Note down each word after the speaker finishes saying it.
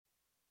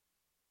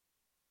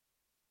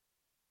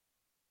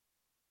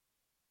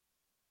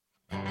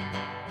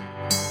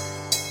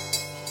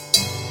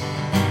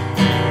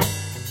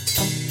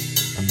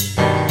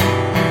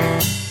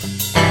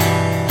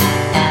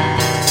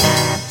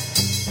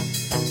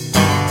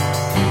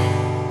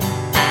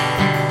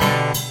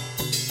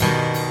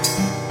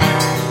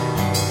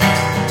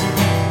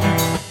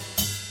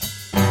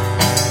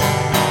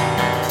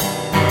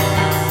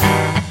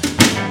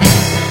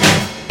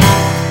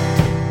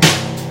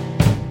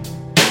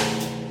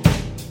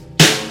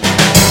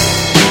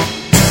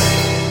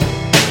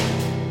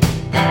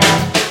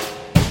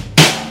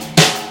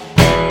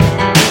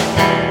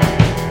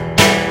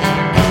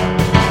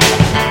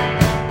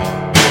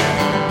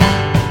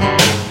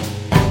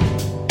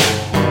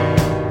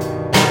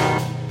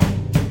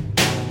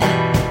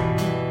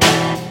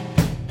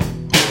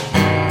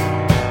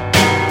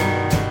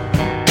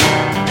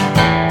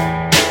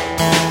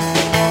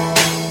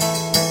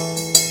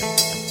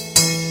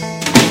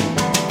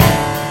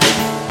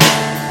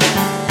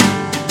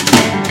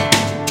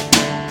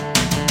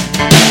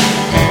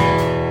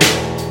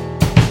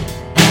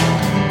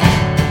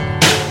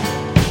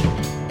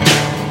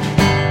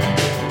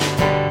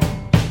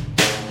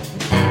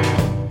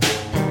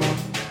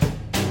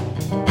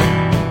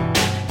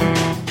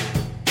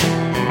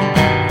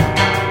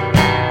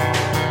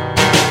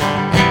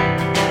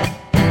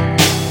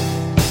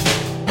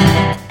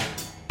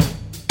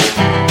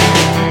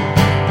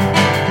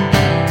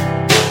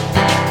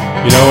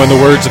know, in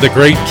the words of the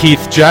great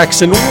Keith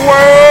Jackson,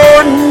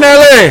 whoa,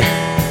 Nelly!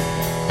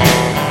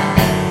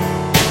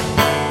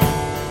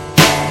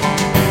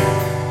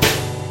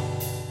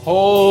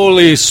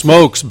 Holy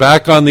smokes,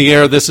 back on the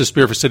air. This is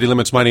Spirit for City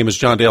Limits. My name is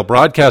John Dale,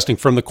 broadcasting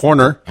from the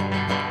corner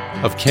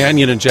of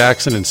Canyon and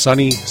Jackson in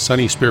sunny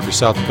Spirit for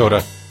South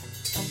Dakota.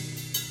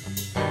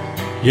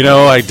 You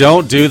know, I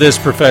don't do this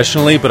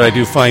professionally, but I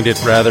do find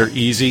it rather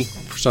easy.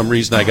 For some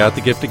reason, I got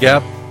the gift of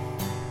gab.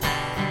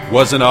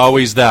 Wasn't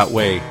always that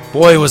way.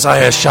 Boy, was I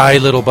a shy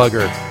little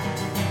bugger.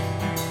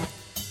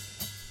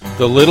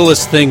 The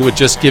littlest thing would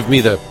just give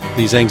me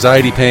these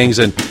anxiety pangs,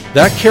 and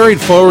that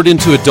carried forward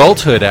into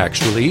adulthood,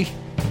 actually.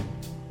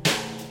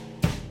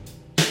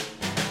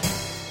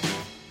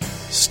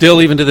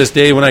 Still, even to this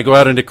day, when I go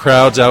out into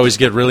crowds, I always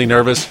get really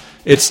nervous.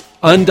 It's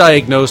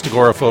undiagnosed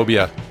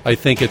agoraphobia. I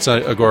think it's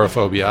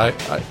agoraphobia.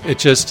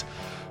 It's just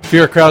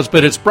fear of crowds,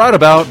 but it's brought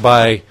about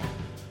by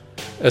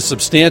a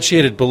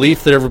substantiated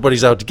belief that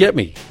everybody's out to get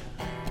me.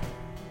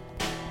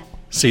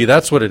 See,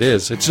 that's what it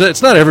is.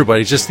 It's not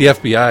everybody. It's just the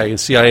FBI and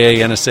CIA,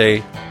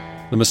 NSA,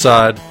 the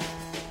Mossad.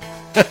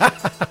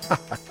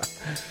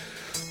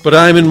 But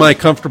I'm in my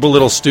comfortable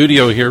little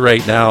studio here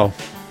right now.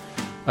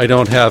 I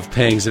don't have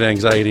pangs and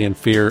anxiety and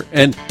fear.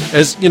 And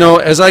as you know,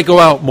 as I go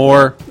out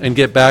more and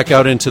get back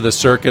out into the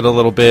circuit a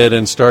little bit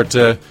and start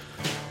to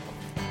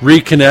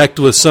reconnect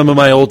with some of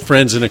my old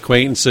friends and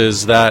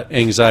acquaintances, that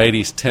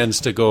anxiety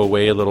tends to go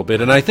away a little bit.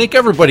 And I think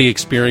everybody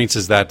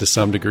experiences that to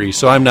some degree,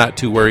 so I'm not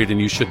too worried,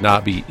 and you should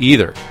not be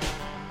either.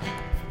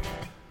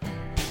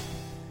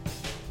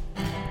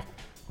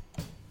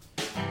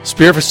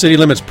 Spirit for City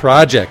Limits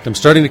Project. I'm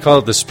starting to call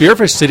it the Spirit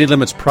for City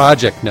Limits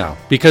Project now,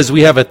 because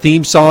we have a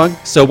theme song.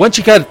 So once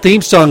you got a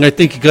theme song, I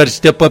think you got to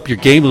step up your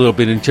game a little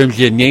bit in terms of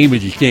the name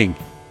of your thing.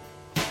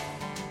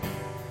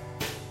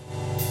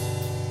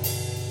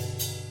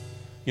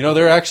 You know,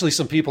 there are actually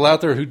some people out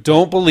there who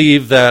don't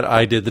believe that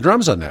I did the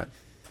drums on that.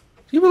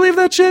 You believe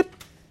that shit?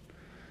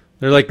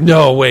 They're like,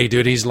 no way,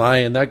 dude, he's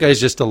lying. That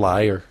guy's just a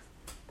liar.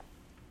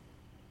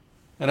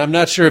 And I'm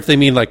not sure if they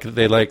mean like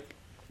they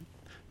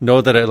know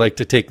that I like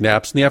to take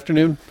naps in the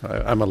afternoon.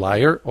 I'm a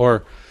liar.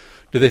 Or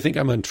do they think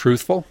I'm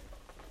untruthful?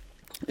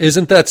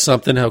 Isn't that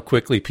something, how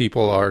quickly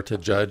people are to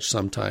judge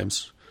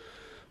sometimes?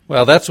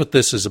 Well, that's what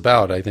this is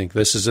about. I think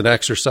this is an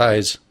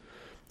exercise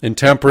in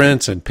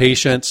temperance and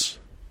patience.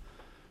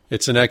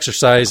 It's an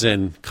exercise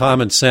in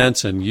common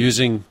sense and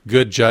using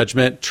good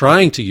judgment,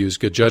 trying to use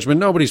good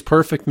judgment. Nobody's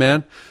perfect,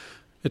 man.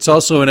 It's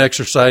also an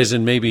exercise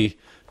in maybe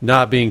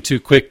not being too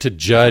quick to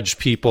judge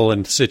people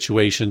and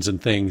situations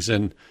and things.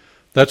 And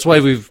that's why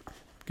we've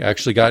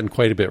actually gotten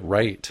quite a bit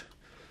right.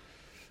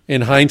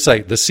 In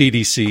hindsight, the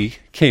CDC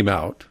came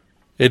out,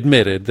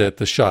 admitted that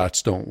the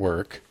shots don't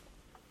work.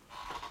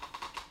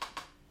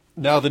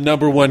 Now the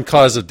number one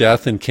cause of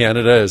death in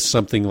Canada is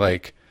something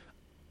like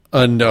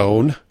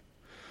unknown.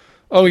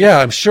 Oh yeah,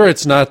 I'm sure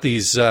it's not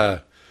these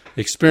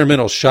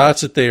experimental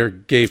shots that they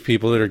gave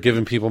people that are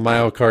giving people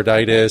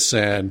myocarditis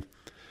and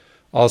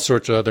all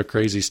sorts of other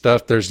crazy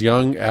stuff. There's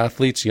young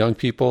athletes, young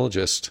people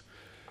just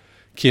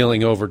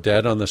keeling over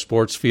dead on the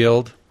sports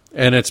field.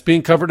 And it's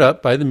being covered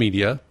up by the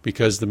media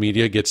because the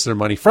media gets their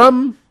money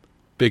from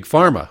Big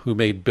Pharma, who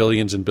made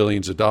billions and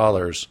billions of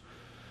dollars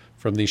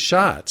from these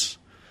shots.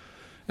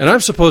 And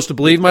I'm supposed to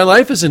believe my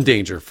life is in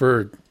danger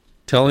for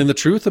telling the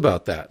truth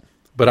about that.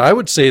 But I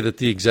would say that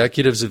the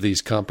executives of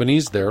these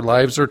companies, their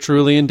lives are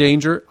truly in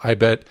danger. I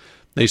bet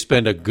they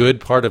spend a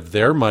good part of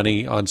their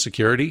money on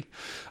security.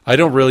 I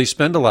don't really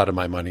spend a lot of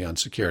my money on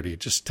security,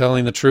 just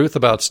telling the truth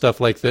about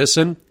stuff like this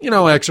and, you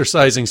know,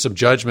 exercising some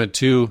judgment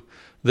too.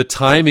 The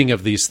timing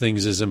of these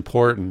things is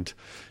important.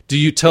 Do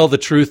you tell the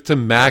truth to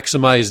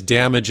maximize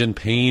damage and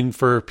pain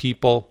for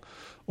people,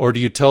 or do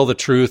you tell the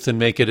truth and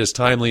make it as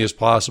timely as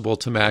possible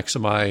to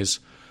maximize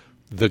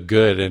the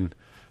good and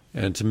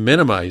to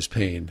minimize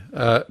pain?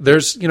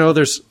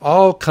 There's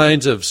all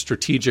kinds of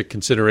strategic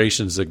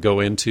considerations that go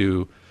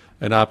into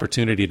an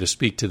opportunity to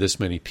speak to this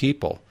many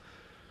people.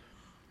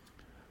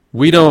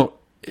 We don't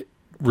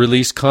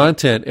release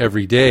content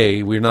every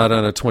day. We're not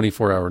on a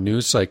 24-hour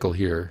news cycle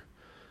here,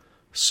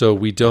 so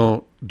we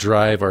don't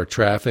drive our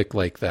traffic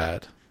like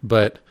that.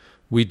 But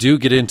we do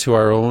get into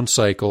our own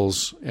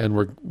cycles, and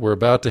we're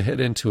about to head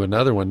into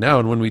another one now.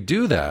 And when we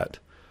do that,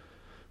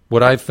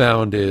 what I've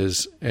found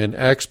is an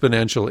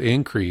exponential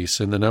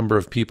increase in the number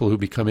of people who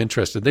become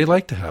interested. They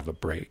like to have a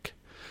break.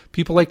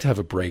 People like to have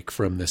a break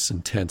from this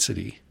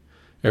intensity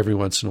every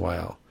once in a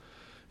while.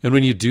 And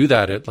when you do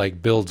that, it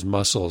like builds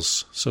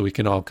muscles so we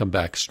can all come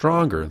back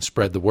stronger and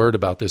spread the word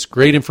about this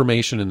great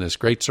information and this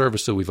great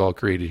service that we've all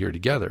created here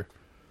together.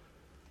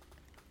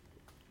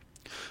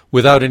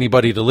 Without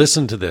anybody to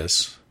listen to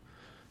this,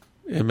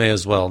 it may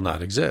as well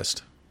not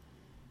exist.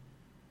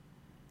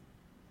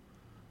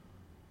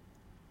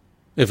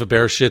 If a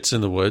bear shits in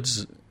the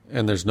woods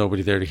and there's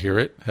nobody there to hear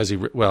it,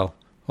 well,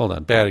 hold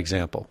on, bad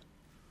example.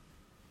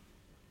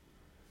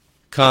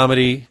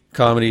 Comedy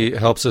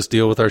helps us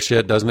deal with our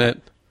shit, doesn't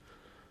it?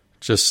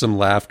 Just some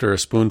laughter, a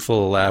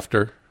spoonful of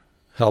laughter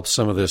helps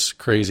some of this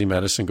crazy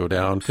medicine go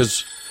down,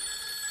 because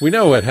we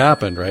know what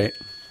happened, right?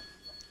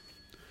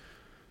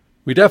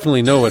 We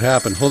definitely know what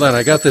happened. Hold on,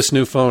 I got this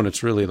new phone.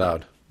 It's really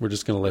loud. We're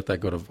just going to let that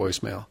go to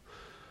voicemail.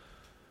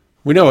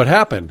 We know what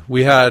happened.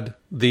 We had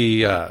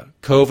the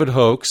COVID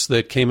hoax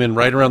that came in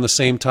right around the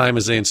same time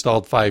as they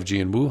installed 5G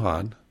in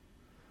Wuhan,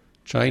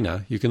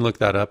 China. You can look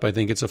that up. I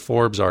think it's a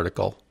Forbes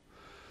article.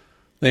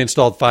 They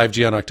installed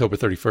 5G on October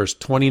 31st,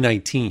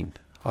 2019.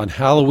 On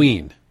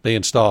Halloween, they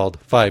installed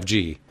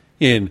 5G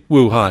in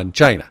Wuhan,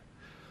 China,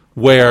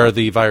 where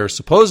the virus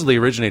supposedly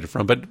originated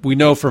from. But we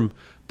know from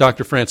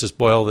Dr. Francis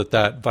Boyle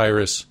that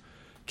virus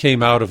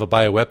came out of a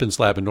bioweapons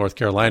lab in North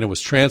Carolina,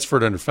 was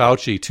transferred under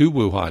Fauci to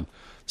Wuhan.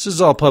 This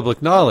is all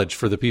public knowledge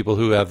for the people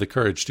who have the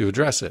courage to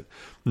address it.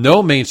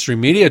 No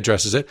mainstream media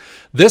addresses it.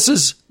 This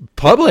is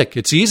public.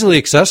 It's easily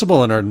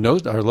accessible, and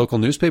our local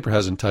newspaper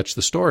hasn't touched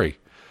the story.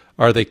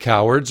 Are they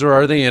cowards or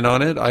are they in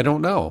on it? I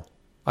don't know.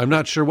 I'm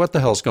not sure what the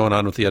hell's going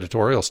on with the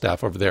editorial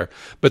staff over there.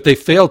 But they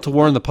failed to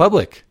warn the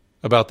public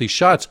about these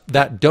shots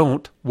that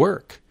don't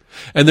work.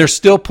 And they're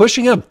still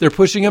pushing them. They're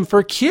pushing them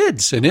for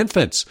kids and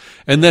infants.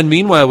 And then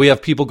meanwhile, we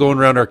have people going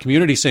around our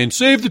community saying,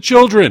 save the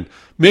children.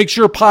 Make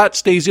sure pot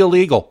stays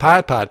illegal.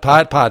 Pot.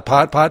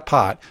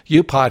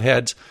 You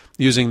potheads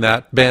using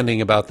that,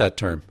 bandying about that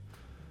term.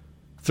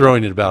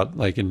 Throwing it about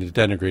like in a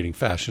denigrating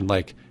fashion,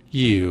 like,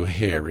 you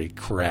hairy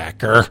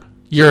cracker.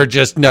 You're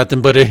just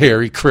nothing but a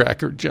hairy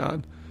cracker,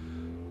 John.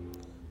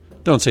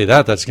 Don't say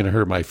that. That's going to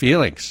hurt my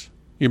feelings.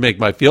 You make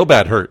my feel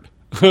bad hurt.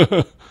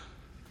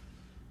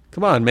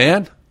 Come on,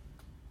 man.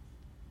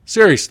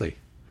 Seriously.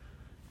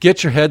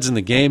 Get your heads in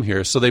the game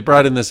here. So they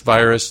brought in this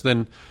virus.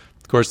 Then,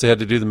 of course, they had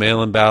to do the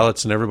mail-in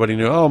ballots, and everybody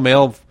knew,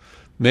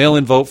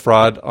 mail-in vote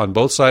fraud on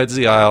both sides of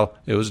the aisle,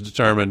 it was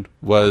determined,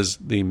 was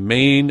the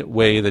main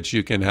way that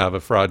you can have a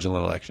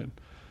fraudulent election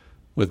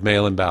with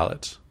mail-in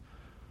ballots.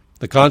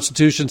 The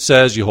Constitution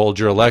says you hold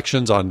your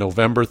elections on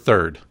November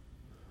 3rd.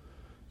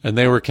 And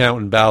they were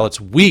counting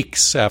ballots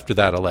weeks after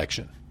that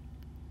election.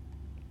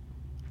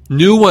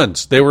 New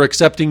ones. They were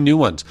accepting new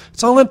ones.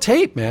 It's all on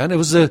tape, man. It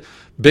was the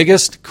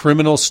biggest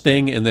criminal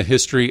sting in the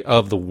history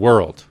of the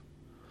world.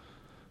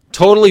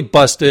 Totally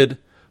busted,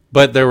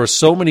 but there were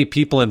so many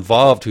people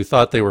involved who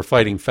thought they were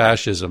fighting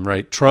fascism,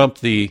 right? Trump,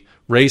 the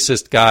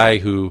racist guy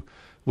who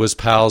was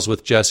pals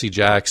with Jesse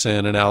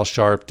Jackson and Al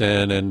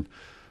Sharpton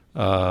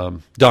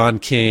and Don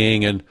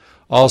King and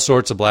all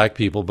sorts of black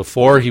people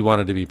before he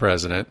wanted to be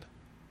president.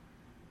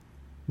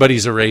 But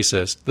he's a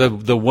racist.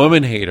 The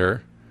woman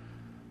hater,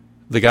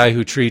 the guy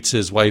who treats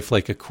his wife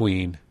like a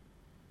queen,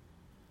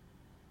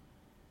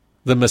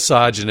 the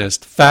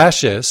misogynist,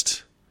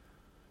 fascist,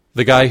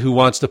 the guy who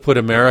wants to put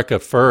America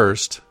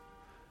first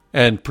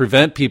and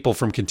prevent people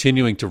from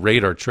continuing to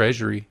raid our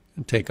treasury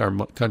and take our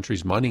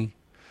country's money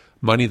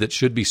that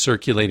should be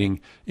circulating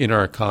in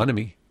our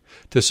economy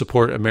to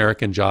support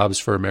American jobs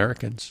for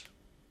Americans.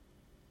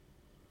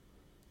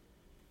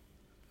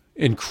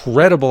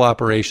 Incredible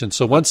operation.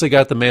 So once they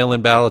got the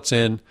mail-in ballots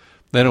in,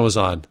 then it was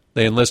on.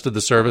 They enlisted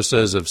the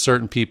services of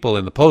certain people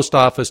in the post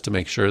office to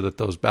make sure that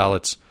those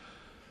ballots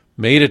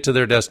made it to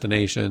their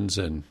destinations.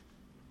 And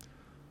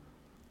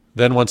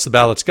then once the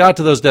ballots got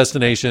to those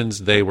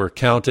destinations, they were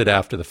counted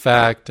after the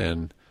fact.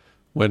 And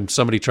when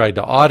somebody tried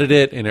to audit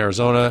it in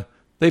Arizona,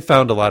 they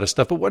found a lot of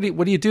stuff. But what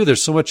do you do?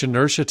 There's so much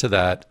inertia to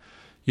that.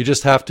 You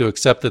just have to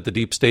accept that the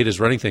deep state is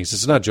running things.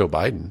 It's not Joe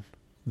Biden,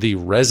 the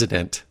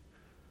resident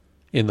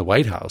in the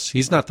White House.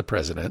 He's not the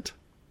president.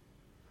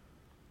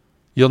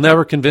 You'll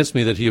never convince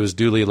me that he was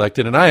duly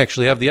elected, and I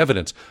actually have the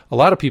evidence. A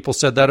lot of people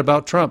said that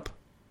about Trump.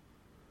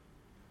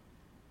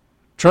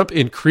 Trump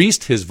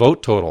increased his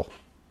vote total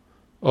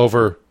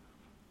over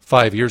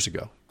 5 years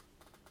ago.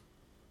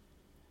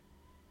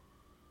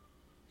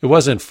 It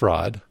wasn't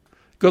fraud.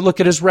 Go look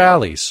at his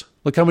rallies.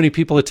 Look how many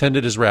people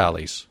attended his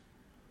rallies.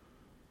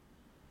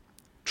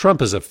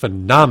 Trump is a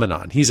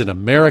phenomenon. He's an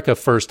America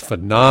First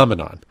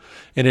phenomenon.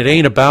 And it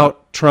ain't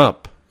about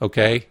Trump,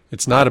 okay?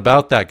 It's not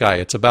about that guy.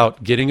 It's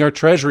about getting our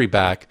treasury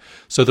back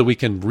so that we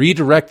can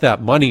redirect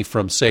that money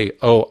from, say,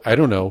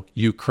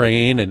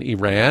 Ukraine and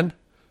Iran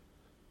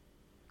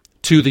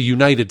to the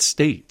United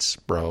States,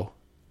 bro.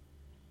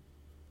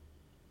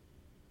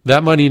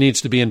 That money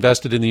needs to be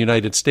invested in the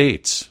United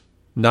States,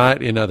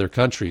 not in other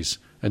countries.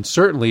 And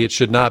certainly it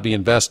should not be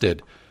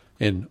invested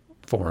in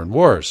foreign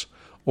wars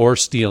or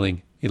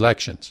stealing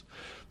elections.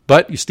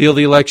 But you steal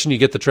the election, you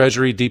get the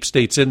Treasury, deep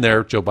state's in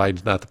there. Joe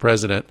Biden's not the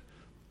president,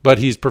 but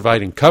he's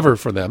providing cover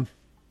for them.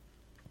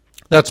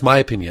 That's my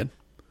opinion.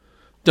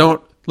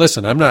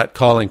 Listen, I'm not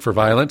calling for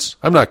violence.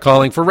 I'm not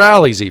calling for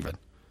rallies even.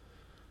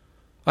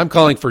 I'm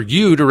calling for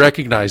you to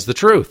recognize the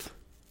truth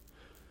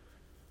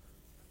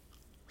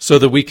so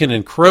that we can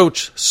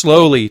encroach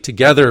slowly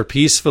together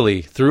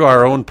peacefully through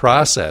our own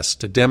process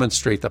to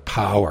demonstrate the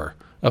power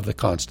of the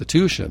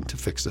Constitution to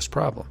fix this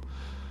problem.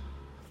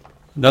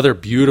 Another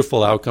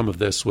beautiful outcome of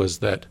this was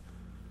that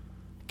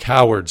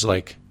cowards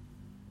like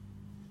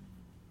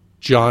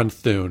John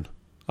Thune,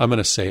 I'm going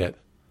to say it,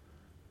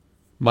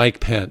 Mike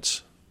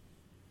Pence,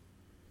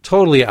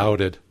 totally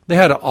outed. They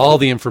had all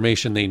the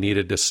information they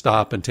needed to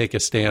stop and take a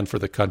stand for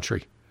the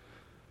country.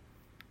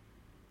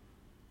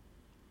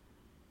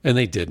 And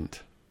they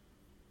didn't.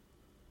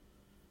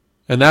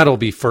 And that'll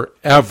be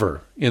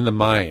forever in the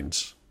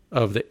minds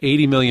of the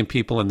 80 million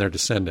people and their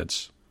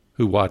descendants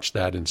who watch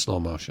that in slow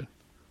motion.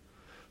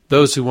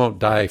 Those who won't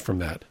die from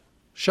that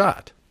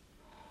shot.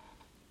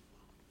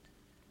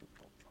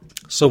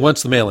 So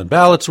once the mail-in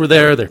ballots were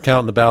there, they're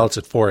counting the ballots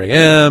at 4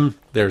 a.m.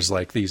 There's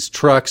like these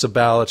trucks of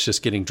ballots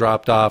just getting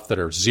dropped off that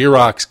are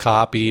Xerox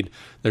copied.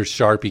 There's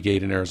Sharpie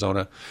Gate in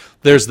Arizona.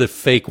 There's the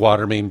fake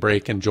water main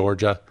break in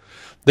Georgia.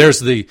 There's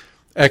the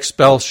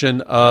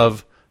expulsion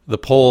of the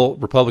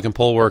Republican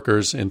poll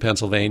workers in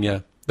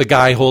Pennsylvania. The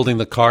guy holding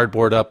the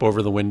cardboard up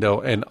over the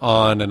window, and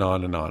on and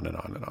on and on and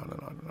on and on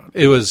and on and on.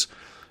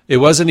 It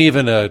wasn't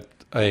even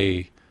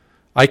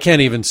I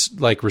can't even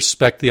like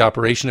respect the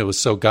operation. It was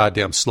so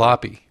goddamn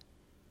sloppy.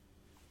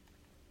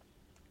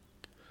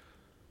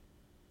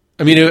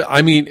 I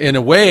mean, in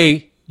a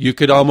way, you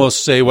could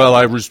almost say, well,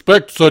 I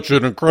respect such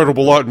an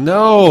incredible lot.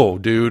 No,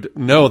 dude.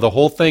 No, the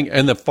whole thing.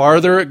 And the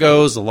farther it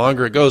goes, the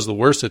longer it goes, the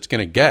worse it's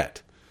going to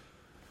get.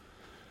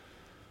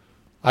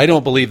 I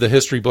don't believe the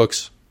history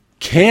books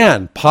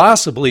can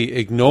possibly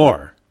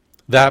ignore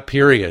that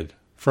period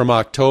from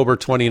October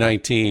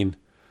 2019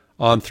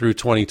 on through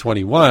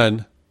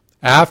 2021,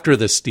 after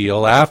the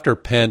steal, after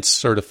Pence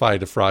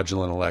certified a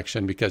fraudulent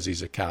election because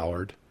he's a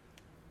coward.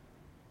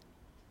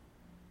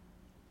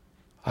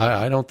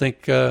 I don't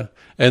think, and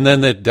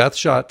then the death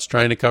shots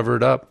trying to cover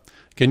it up.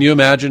 Can you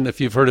imagine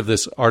if you've heard of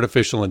this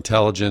artificial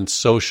intelligence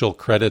social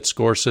credit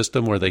score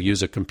system where they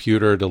use a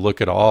computer to look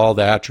at all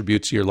the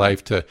attributes of your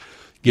life to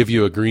give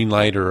you a green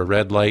light or a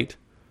red light?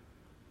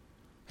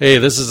 Hey,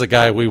 this is a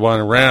guy we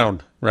want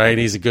around, right?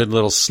 He's a good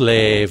little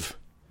slave.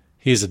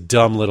 He's a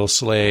dumb little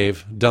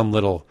slave, dumb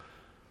little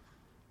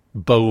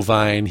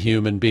bovine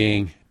human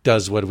being,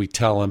 does what we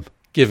tell him,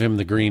 give him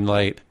the green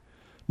light.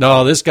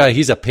 No, this guy,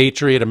 he's a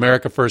patriot,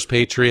 America First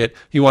patriot.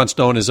 He wants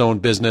to own his own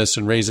business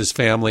and raise his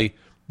family,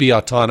 be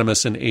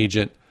autonomous and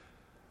agent,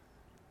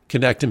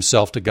 connect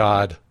himself to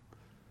God.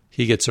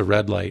 He gets a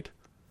red light.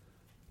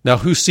 Now,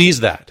 who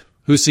sees that?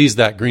 Who sees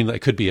that green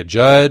light? Could be a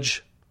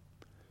judge,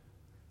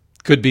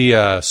 could be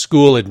a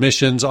school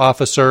admissions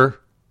officer,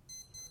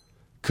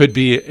 could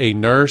be a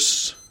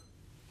nurse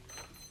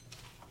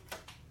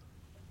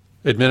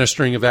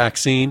administering a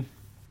vaccine.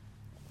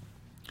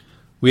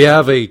 We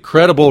have a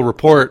credible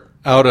report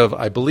out of,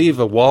 I believe,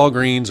 a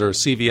Walgreens or a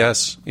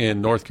CVS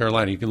in North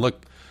Carolina. You can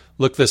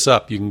look this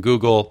up. You can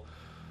Google,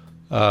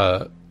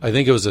 I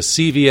think it was a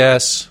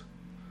CVS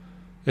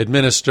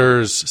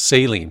administers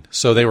saline.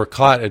 So they were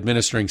caught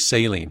administering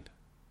saline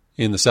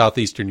in the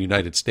southeastern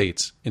United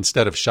States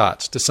instead of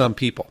shots to some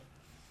people.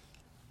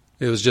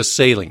 It was just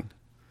saline.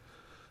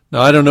 Now,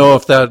 I don't know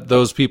if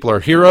those people are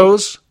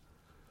heroes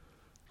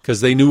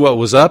because they knew what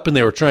was up and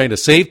they were trying to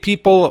save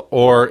people,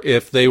 or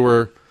if they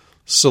were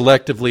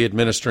selectively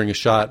administering a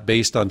shot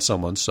based on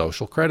someone's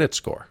social credit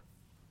score.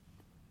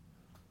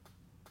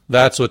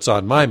 That's what's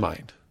on my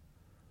mind.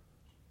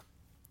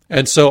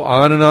 And so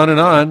on and on and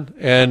on,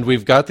 and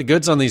we've got the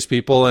goods on these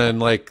people, and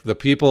like the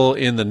people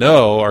in the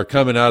know are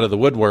coming out of the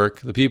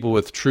woodwork, the people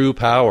with true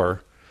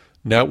power,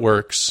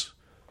 networks,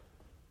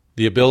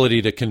 the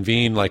ability to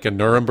convene like a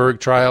Nuremberg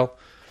trial.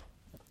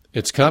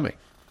 It's coming.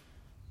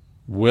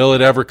 Will it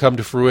ever come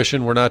to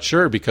fruition? We're not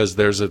sure, because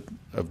there's a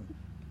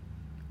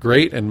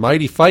great and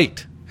mighty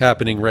fight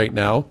happening right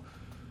now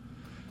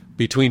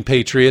between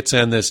patriots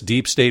and this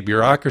deep state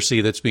bureaucracy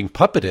that's being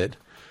puppeted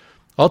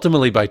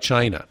ultimately by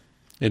China,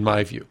 in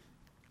my view.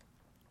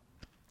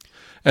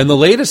 And the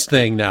latest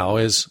thing now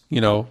is,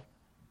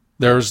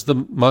 there's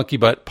the monkey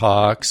butt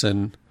pox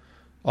and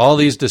all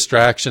these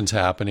distractions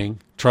happening.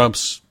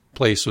 Trump's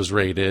place was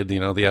raided. The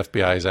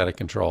FBI is out of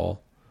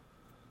control.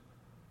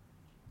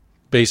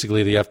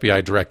 Basically, the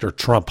FBI director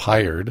Trump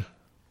hired.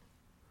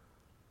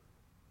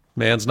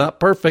 Man's not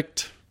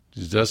perfect.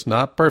 He's just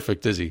not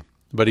perfect, is he?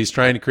 But he's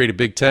trying to create a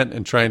big tent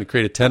and trying to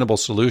create a tenable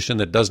solution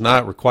that does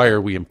not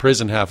require we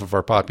imprison half of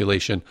our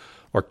population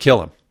or kill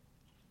them.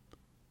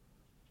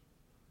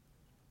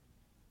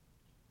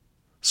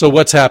 So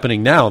what's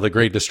happening now? The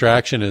great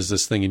distraction is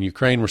this thing in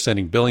Ukraine. We're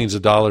sending billions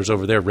of dollars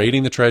over there,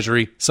 raiding the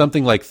treasury.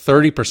 Something like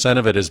 30%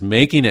 of it is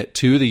making it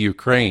to the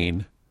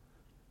Ukraine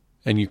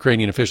and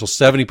Ukrainian officials,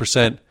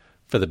 70%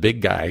 for the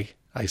big guy,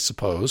 I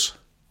suppose.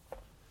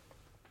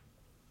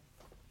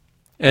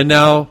 And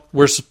now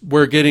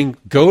we're getting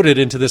goaded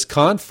into this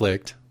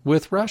conflict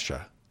with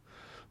Russia.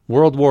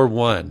 World War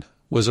I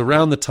was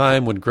around the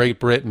time when Great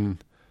Britain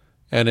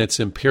and its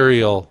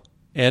imperial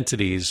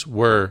entities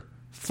were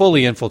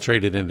fully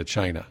infiltrated into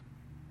China.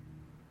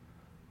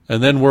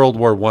 And then World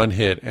War I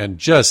hit and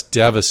just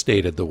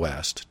devastated the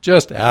West,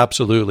 just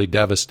absolutely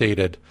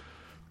devastated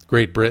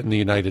Great Britain, the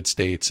United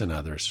States, and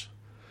others.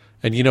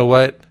 And you know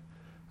what?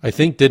 I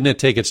think, didn't it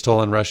take its toll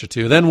on Russia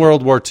too? Then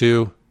World War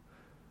II.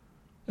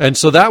 And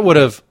so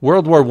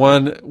World War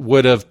I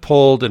would have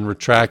pulled and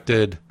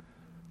retracted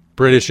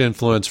British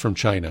influence from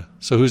China.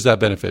 So who's that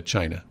benefit?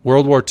 China.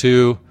 World War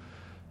II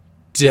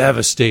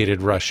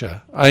devastated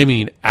Russia. I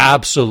mean,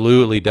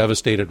 absolutely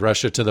devastated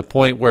Russia to the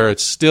point where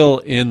it's still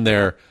in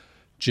their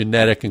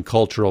genetic and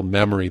cultural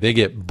memory. They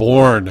get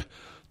born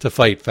to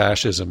fight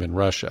fascism in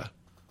Russia.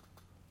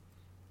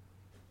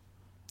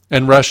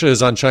 And Russia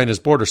is on China's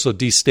border. So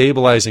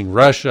destabilizing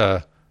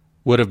Russia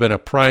would have been a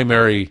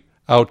primary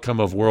outcome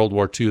of World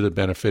War II that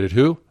benefited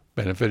who?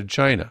 Benefited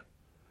China.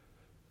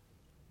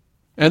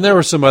 And there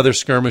were some other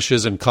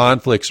skirmishes and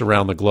conflicts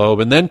around the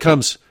globe. And then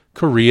comes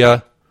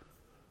Korea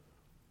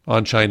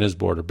on China's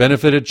border.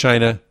 Benefited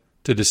China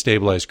to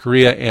destabilize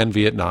Korea and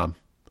Vietnam.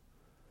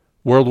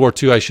 World War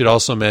II, I should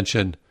also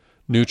mention,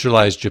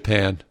 neutralized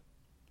Japan,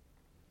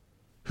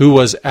 who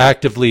was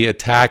actively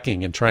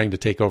attacking and trying to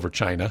take over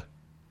China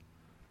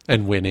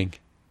and winning.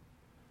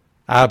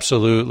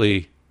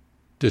 Absolutely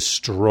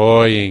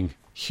destroying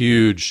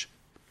huge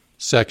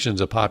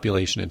sections of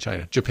population in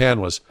China. Japan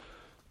was,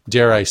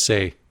 dare I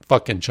say,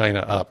 fucking China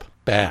up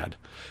bad.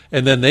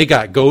 And then they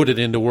got goaded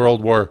into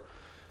World War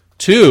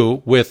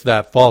II with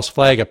that false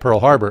flag at Pearl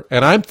Harbor.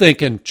 And I'm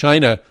thinking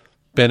China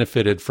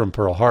benefited from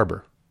Pearl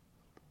Harbor,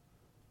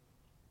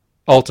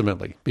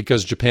 ultimately,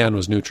 because Japan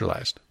was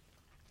neutralized.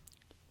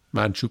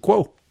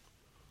 Manchukuo.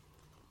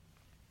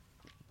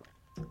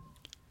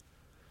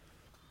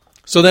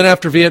 So then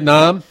after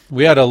Vietnam,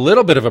 we had a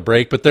little bit of a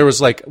break, but there was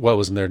like, what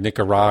wasn't there?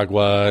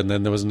 Nicaragua, and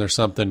then wasn't there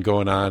something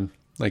going on,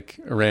 like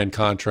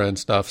Iran-Contra and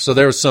stuff. So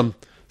there was some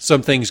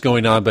things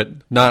going on, but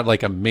not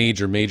like a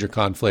major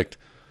conflict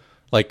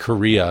like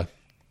Korea.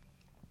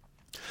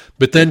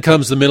 But then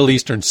comes the Middle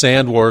Eastern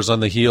Sand Wars on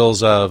the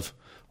heels of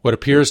what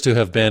appears to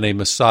have been a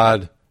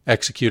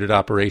Mossad-executed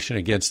operation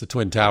against the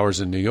Twin Towers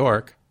in New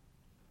York.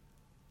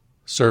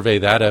 Survey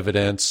that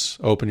evidence,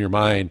 open your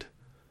mind.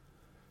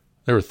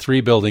 There were 3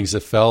 buildings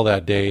that fell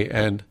that day,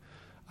 and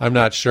I'm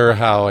not sure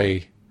how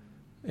a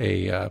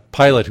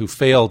pilot who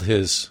failed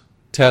his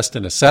test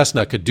in a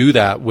Cessna could do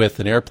that with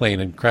an airplane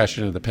and crash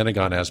into the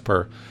Pentagon as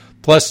per.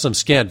 Plus, some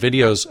scant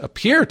videos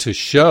appear to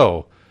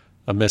show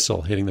a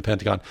missile hitting the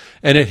Pentagon,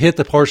 and it hit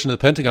the portion of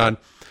the Pentagon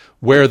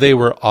where they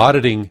were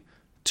auditing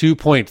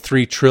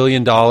 $2.3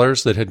 trillion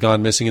that had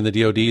gone missing in the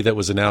DoD that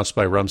was announced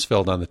by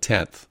Rumsfeld on the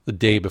 10th, the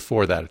day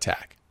before that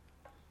attack.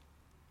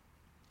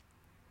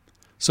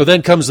 So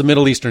then comes the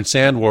Middle Eastern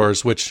Sand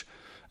Wars, which,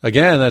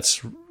 again,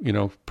 that's,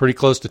 pretty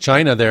close to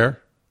China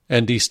there,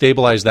 and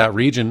destabilized that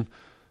region,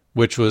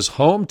 which was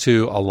home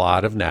to a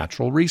lot of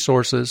natural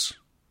resources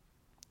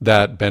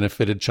that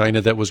benefited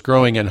China, that was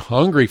growing and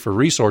hungry for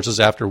resources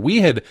after we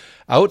had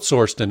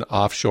outsourced and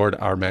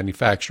offshored our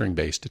manufacturing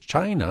base to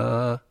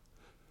China.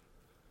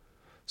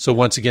 So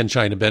once again,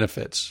 China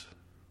benefits.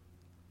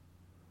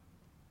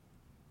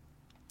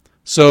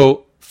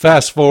 So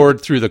fast forward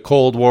through the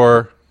Cold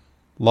War,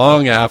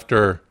 long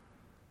after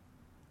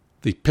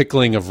the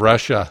pickling of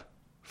Russia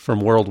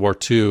from World War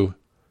II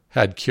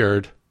had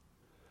cured.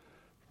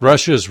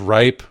 Russia's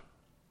ripe,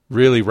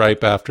 really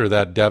ripe after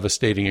that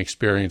devastating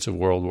experience of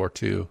World War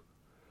II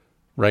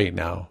right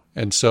now.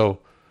 And so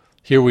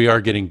here we are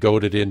getting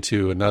goaded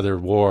into another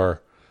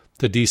war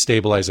to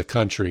destabilize a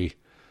country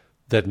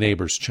that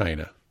neighbors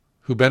China.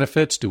 Who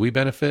benefits? Do we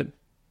benefit?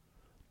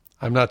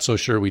 I'm not so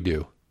sure we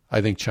do.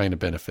 I think China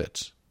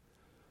benefits.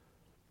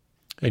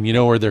 And you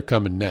know where they're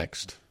coming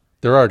next.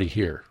 They're already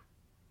here.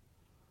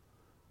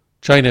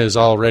 China is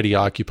already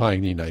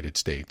occupying the United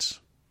States.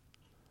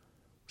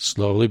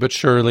 Slowly but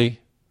surely,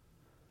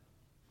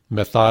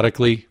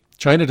 methodically.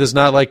 China does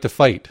not like to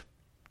fight.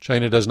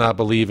 China does not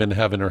believe in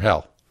heaven or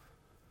hell,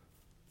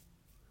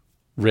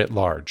 writ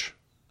large.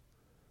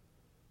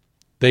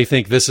 They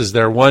think this is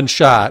their one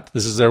shot,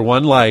 this is their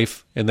one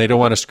life, and they don't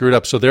want to screw it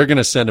up. So they're going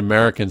to send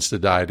Americans to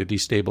die to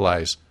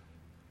destabilize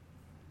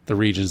the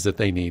regions that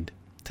they need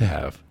to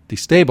have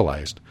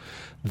destabilized.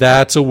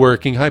 That's a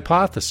working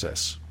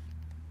hypothesis.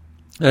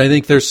 And I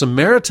think there's some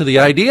merit to the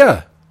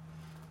idea.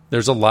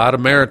 There's a lot of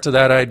merit to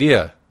that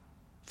idea,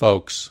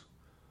 folks.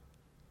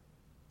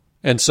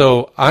 And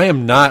so I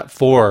am not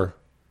for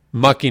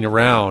mucking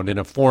around in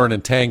a foreign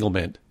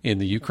entanglement in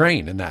the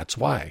Ukraine, and that's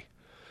why.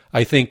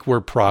 I think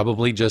we're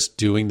probably just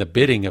doing the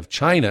bidding of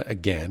China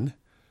again.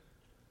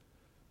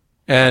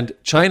 And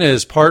China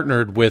is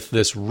partnered with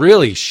this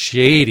really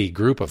shady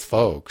group of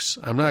folks.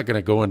 I'm not going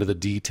to go into the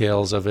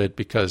details of it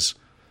because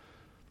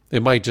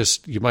you might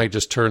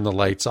just turn the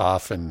lights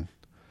off and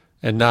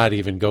not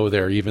even go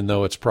there, even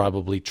though it's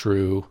probably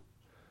true.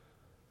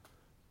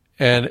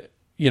 And,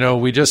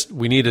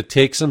 we need to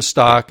take some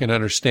stock and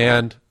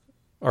understand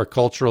our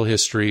cultural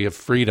history of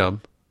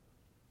freedom,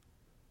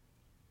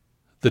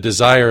 the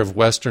desire of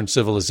Western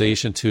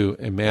civilization to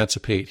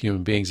emancipate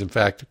human beings. In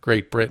fact,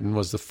 Great Britain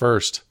was the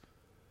first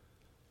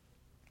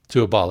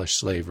to abolish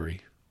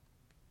slavery.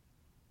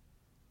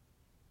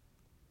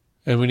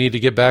 And we need to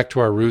get back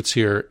to our roots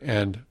here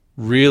and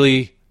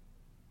really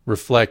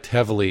reflect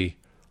heavily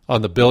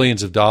on the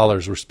billions of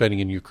dollars we're spending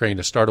in Ukraine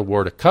to start a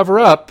war to cover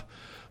up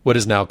what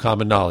is now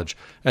common knowledge.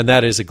 And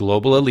that is a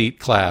global elite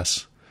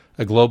class,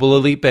 a global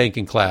elite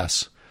banking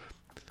class,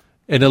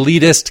 an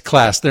elitist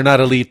class. They're not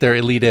elite, they're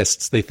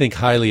elitists. They think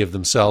highly of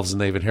themselves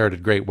and they've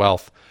inherited great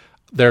wealth.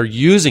 They're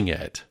using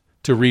it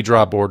to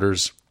redraw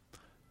borders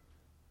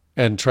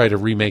and try to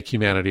remake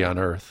humanity on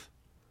Earth.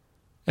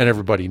 And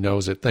everybody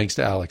knows it thanks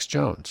to Alex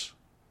Jones.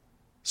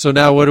 So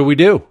now what do we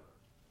do?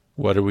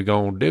 What are we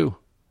going to do?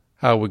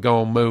 How are we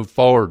going to move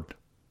forward?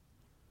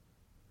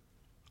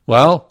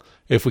 Well,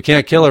 if we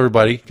can't kill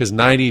everybody, because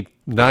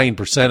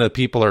 99% of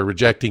people are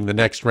rejecting the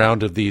next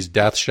round of these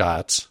death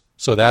shots,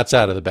 so that's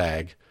out of the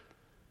bag.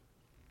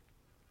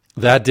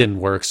 That didn't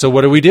work. So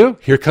what do?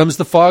 Here comes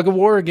the fog of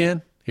war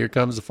again. Here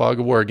comes the fog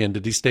of war again to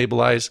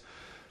destabilize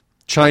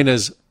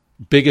China's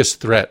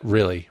biggest threat,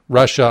 really.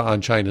 Russia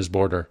on China's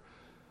border.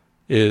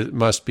 It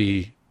must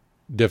be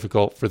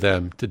difficult for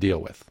them to deal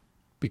with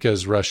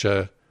because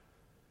Russia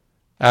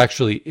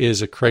actually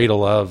is a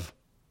cradle of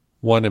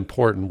one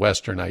important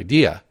Western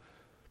idea,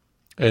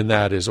 and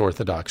that is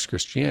Orthodox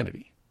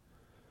Christianity.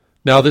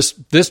 Now, this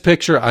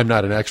picture, I'm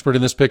not an expert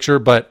in this picture,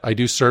 but I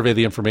do survey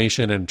the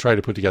information and try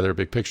to put together a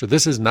big picture.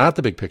 This is not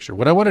the big picture.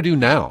 What I want to do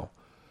now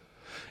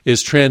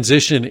is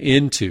transition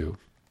into,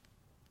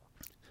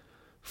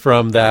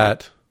 from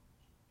that,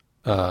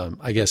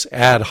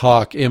 ad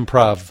hoc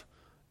improv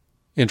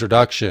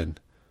introduction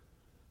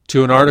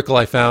to an article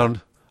I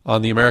found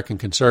on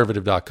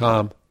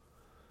theamericanconservative.com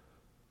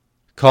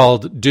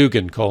called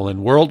Dugin,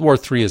 World War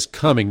III is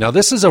coming. Now,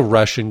 this is a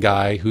Russian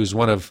guy who's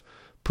one of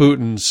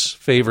Putin's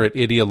favorite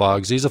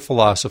ideologues. He's a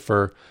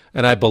philosopher,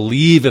 and I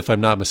believe, if I'm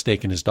not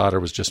mistaken, his daughter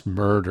was just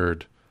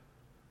murdered.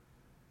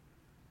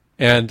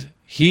 And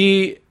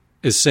he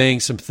is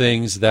saying some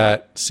things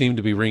that seem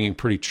to be ringing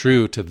pretty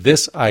true to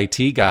this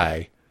IT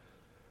guy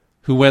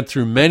who went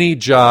through many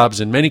jobs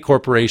in many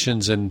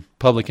corporations and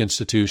public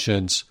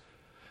institutions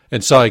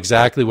and saw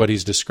exactly what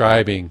he's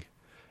describing.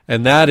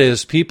 And that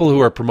is people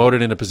who are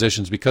promoted into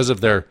positions because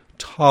of their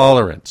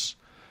tolerance,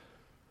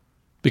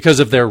 because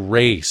of their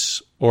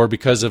race, or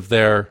because of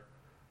their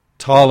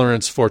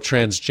tolerance for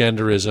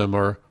transgenderism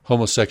or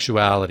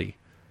homosexuality.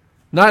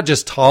 Not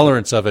just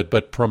tolerance of it,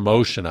 but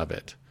promotion of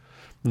it.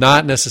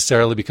 Not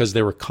necessarily because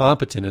they were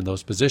competent in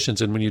those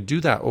positions. And when you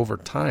do that over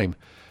time,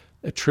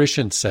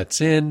 attrition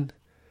sets in,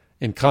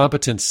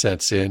 incompetence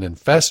sets in and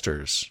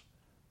festers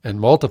and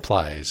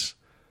multiplies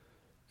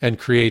and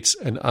creates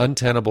an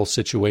untenable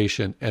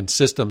situation and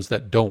systems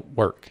that don't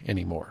work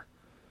anymore.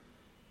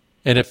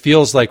 And it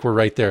feels like we're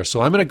right there.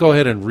 So I'm going to go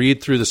ahead and read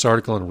through this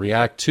article and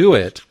react to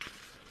it.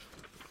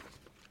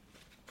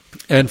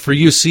 And for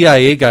you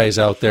CIA guys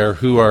out there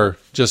who are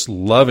just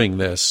loving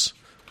this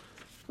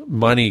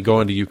money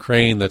going to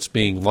Ukraine that's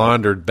being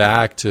laundered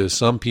back to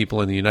some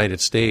people in the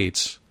United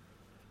States,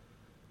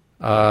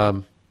 you're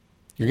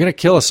going to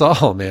kill us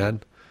all,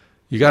 man.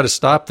 You got to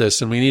stop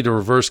this, and we need to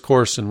reverse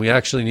course, and we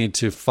actually need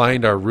to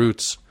find our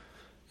roots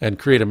and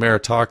create a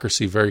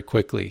meritocracy very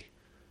quickly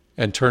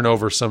and turn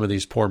over some of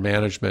these poor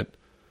management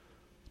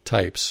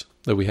types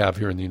that we have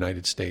here in the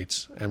United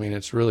States. I mean,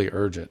 it's really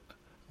urgent.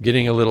 I'm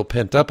getting a little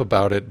pent up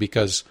about it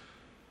because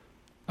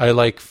I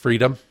like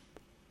freedom.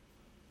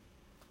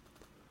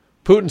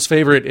 Putin's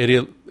favorite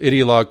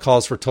ideologue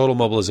calls for total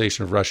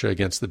mobilization of Russia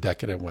against the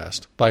decadent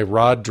West, by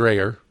Rod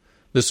Dreher.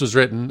 This was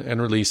written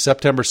and released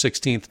September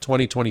 16th,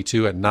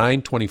 2022 at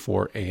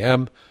 9:24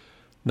 a.m.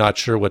 Not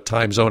sure what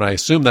time zone. I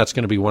assume that's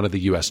going to be one of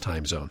the U.S.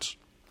 time zones.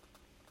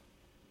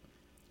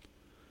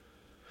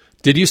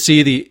 Did you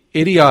see the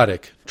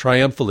idiotic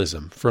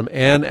triumphalism from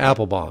Anne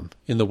Applebaum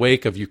in the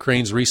wake of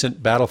Ukraine's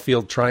recent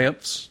battlefield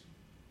triumphs?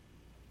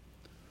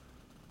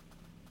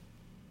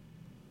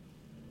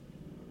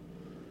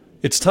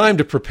 It's time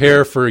to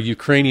prepare for a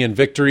Ukrainian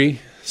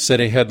victory,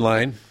 said a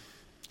headline.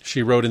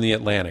 She wrote in The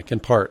Atlantic, in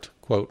part,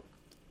 quote,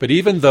 "But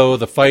even though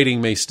the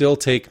fighting may still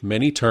take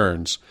many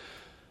turns,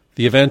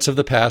 the events of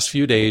the past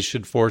few days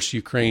should force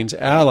Ukraine's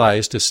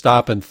allies to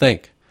stop and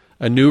think.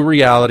 A new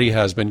reality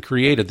has been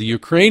created. The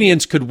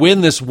Ukrainians could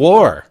win this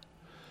war.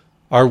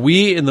 Are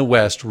we in the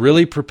West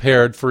really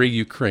prepared for a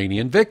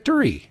Ukrainian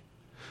victory?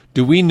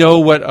 Do we know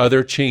what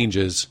other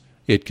changes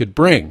it could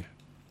bring?"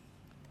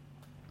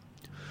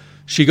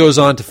 She goes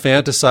on to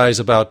fantasize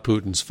about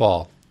Putin's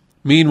fall.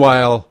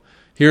 Meanwhile,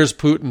 here's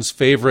Putin's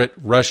favorite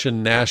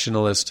Russian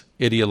nationalist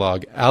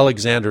ideologue,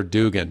 Alexander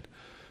Dugin,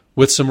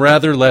 with some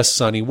rather less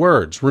sunny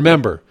words.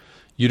 Remember,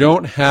 you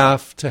don't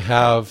have to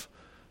have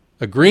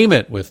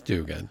agreement with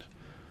Dugin.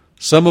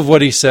 Some of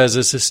what he says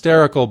is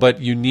hysterical,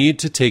 but you need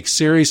to take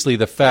seriously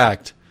the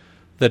fact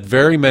that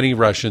very many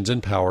Russians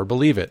in power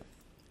believe it.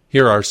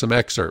 Here are some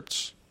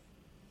excerpts.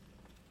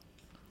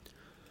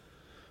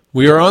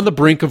 "We are on the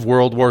brink of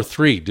World War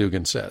III,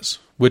 Dugin says,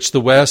 which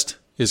the West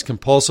is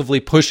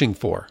compulsively pushing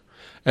for.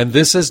 And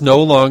this is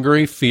no longer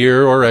a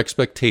fear or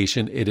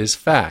expectation, it is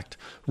fact.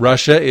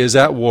 Russia is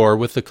at war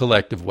with the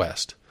collective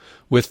West,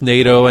 with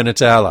NATO and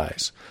its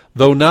allies.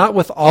 Though not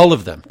with all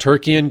of them.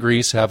 Turkey and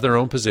Greece have their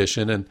own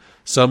position, and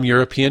some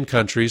European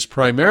countries,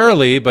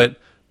 primarily, but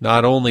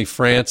not only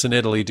France and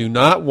Italy, do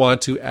not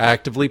want to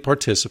actively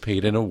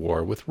participate in a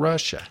war with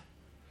Russia.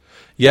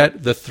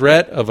 Yet the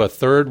threat of a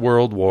third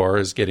world war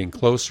is getting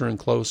closer and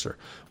closer.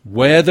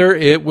 Whether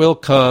it will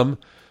come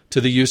to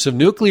the use of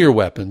nuclear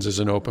weapons is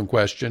an open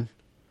question,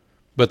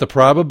 but the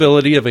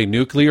probability of a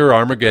nuclear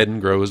Armageddon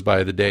grows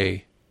by the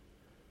day.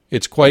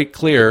 It's quite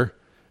clear,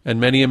 and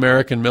many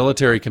American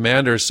military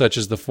commanders, such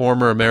as the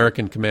former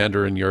American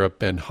commander in Europe,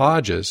 Ben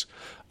Hodges,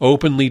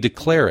 openly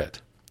declare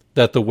it,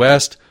 that the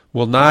West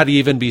will not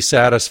even be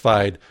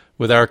satisfied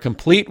with our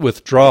complete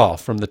withdrawal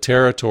from the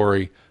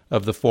territory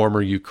of the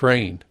former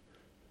Ukraine.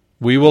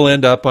 We will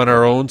end up on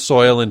our own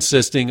soil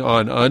insisting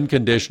on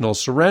unconditional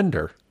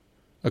surrender,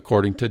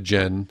 according to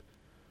Jens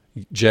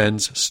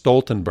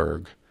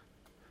Stoltenberg.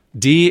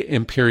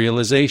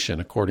 De-imperialization,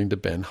 according to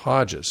Ben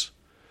Hodges.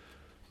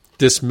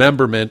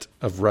 Dismemberment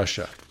of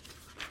Russia.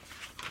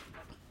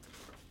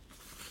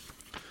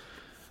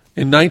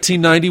 In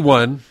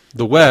 1991,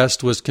 the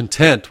West was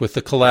content with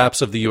the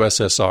collapse of the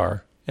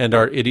USSR and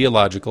our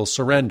ideological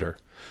surrender,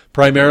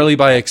 primarily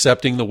by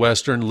accepting the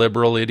Western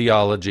liberal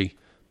ideology,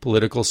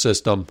 political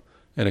system,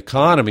 and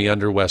economy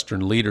under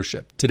Western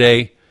leadership.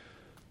 Today,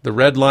 the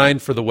red line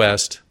for the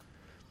West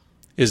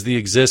is the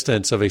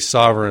existence of a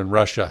sovereign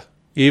Russia,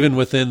 even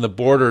within the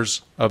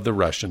borders of the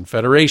Russian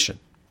Federation.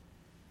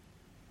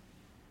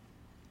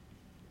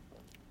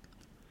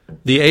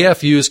 The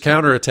AFU's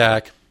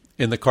counterattack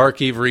in the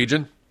Kharkiv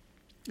region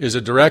is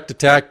a direct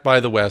attack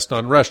by the West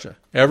on Russia.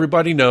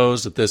 Everybody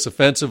knows that this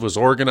offensive was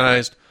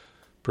organized,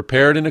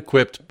 prepared, and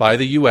equipped by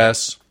the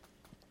U.S.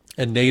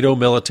 and NATO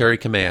military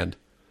command,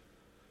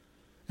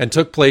 and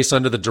took place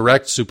under the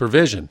direct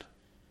supervision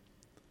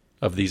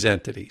of these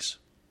entities.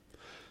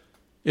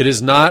 It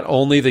is not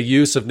only the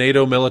use of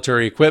NATO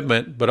military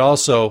equipment, but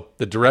also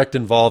the direct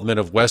involvement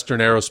of Western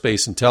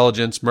aerospace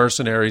intelligence,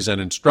 mercenaries, and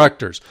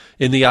instructors.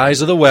 In the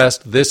eyes of the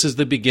West, this is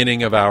the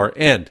beginning of our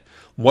end.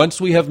 Once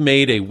we have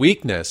made a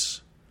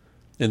weakness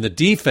in the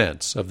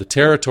defense of the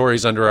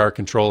territories under our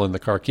control in the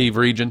Kharkiv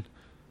region,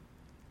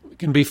 we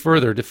can be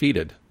further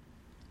defeated.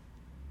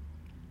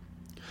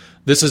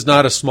 This is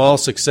not a small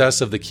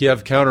success of the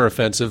Kiev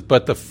counteroffensive,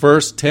 but the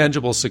first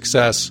tangible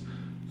success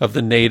of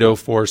the NATO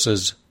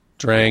forces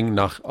Drang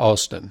nach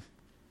Osten.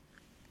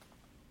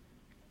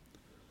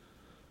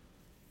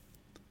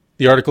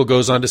 The article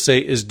goes on to say,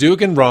 is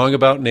Dugin wrong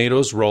about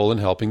NATO's role in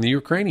helping the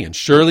Ukrainians?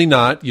 Surely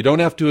not. You don't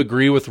have to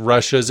agree with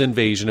Russia's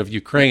invasion of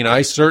Ukraine.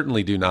 I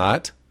certainly do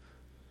not.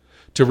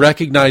 To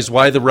recognize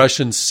why the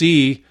Russians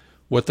see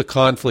what the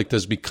conflict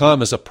has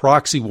become as a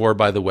proxy war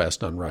by the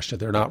West on Russia.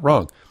 They're not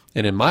wrong.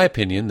 And in my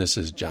opinion, this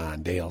is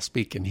John Dale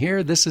speaking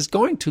here, this is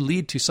going to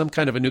lead to some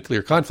kind of a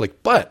nuclear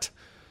conflict. But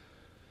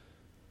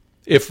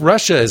if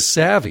Russia is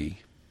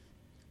savvy,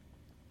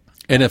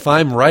 and if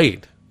I'm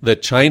right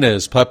that China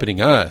is puppeting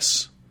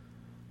us,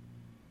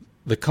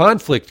 the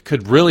conflict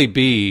could really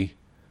be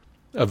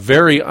a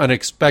very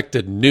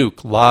unexpected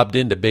nuke lobbed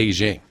into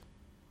Beijing.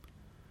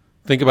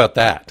 Think about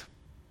that.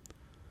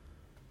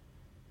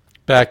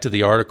 Back to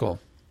the article.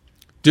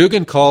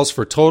 Dugin calls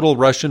for total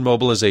Russian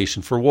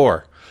mobilization for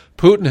war.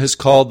 Putin has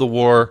called the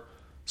war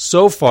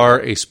so far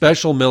a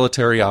special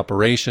military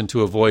operation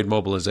to avoid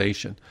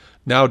mobilization.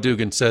 Now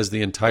Dugin says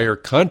the entire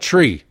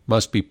country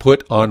must be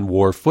put on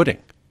war footing.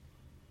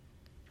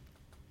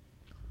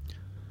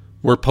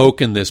 We're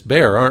poking this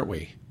bear, aren't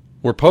we?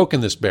 We're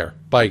poking this bear.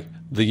 By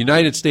the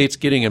United States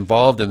getting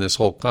involved in this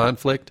whole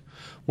conflict,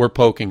 we're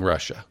poking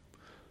Russia.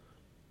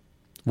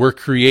 We're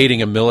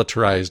creating a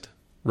militarized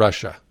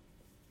Russia.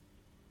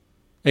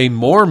 A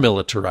more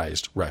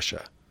militarized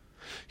Russia.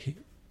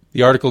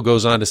 The article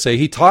goes on to say,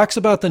 he talks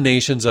about the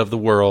nations of the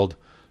world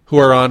who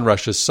are on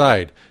Russia's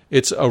side.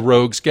 It's a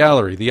rogues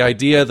gallery. The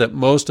idea that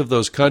most of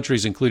those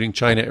countries, including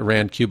China,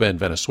 Iran, Cuba, and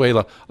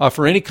Venezuela,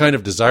 offer any kind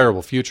of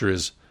desirable future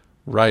is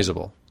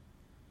risible.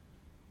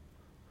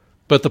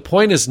 But the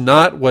point is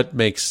not what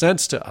makes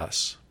sense to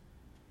us.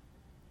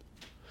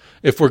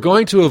 If we're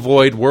going to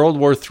avoid World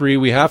War III,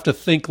 we have to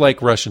think like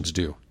Russians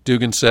do.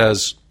 Dugin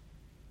says,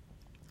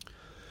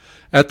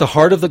 at the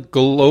heart of the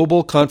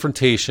global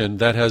confrontation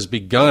that has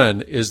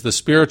begun is the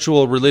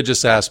spiritual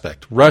religious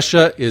aspect.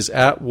 Russia is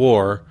at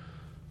war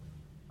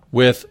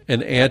with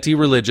an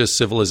anti-religious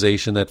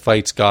civilization that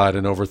fights God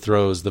and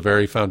overthrows the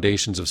very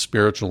foundations of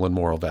spiritual and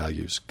moral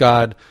values.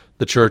 God,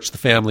 the church, the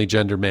family,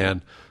 gender,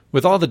 man,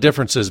 with all the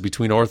differences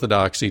between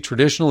Orthodoxy,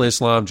 traditional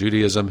Islam,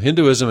 Judaism,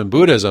 Hinduism, and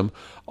Buddhism,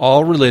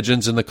 all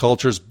religions and the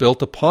cultures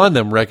built upon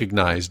them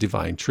recognize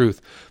divine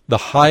truth, the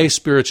high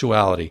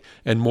spirituality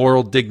and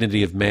moral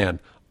dignity of man,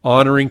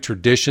 honoring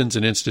traditions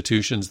and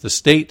institutions, the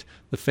state,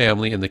 the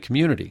family, and the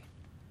community.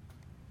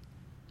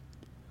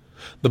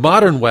 The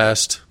modern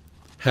West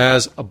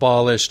has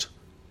abolished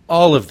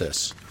all of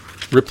this,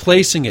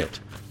 replacing it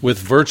with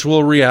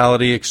virtual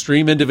reality,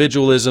 extreme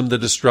individualism, the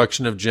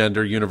destruction of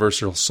gender,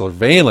 universal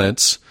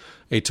surveillance,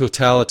 a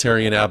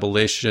totalitarian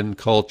abolition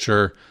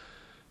culture,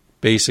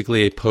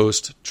 basically a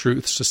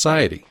post-truth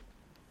society.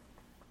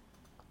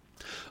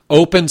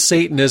 Open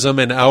Satanism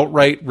and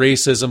outright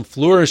racism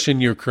flourish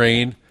in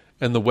Ukraine,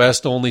 and the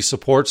West only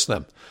supports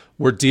them.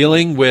 We're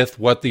dealing with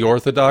what the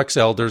Orthodox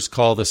elders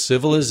call the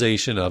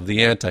civilization of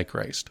the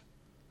Antichrist.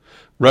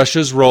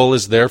 Russia's role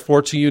is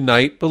therefore to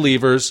unite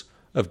believers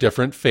of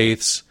different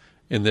faiths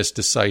in this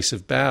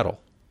decisive battle.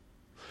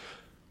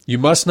 You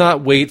must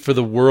not wait for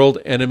the world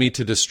enemy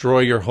to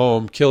destroy your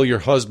home, kill your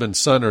husband,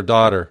 son, or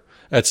daughter.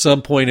 At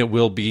some point it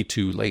will be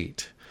too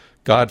late.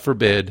 God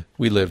forbid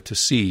we live to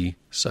see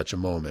such a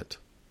moment.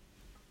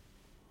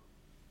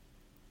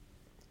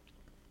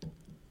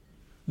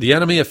 The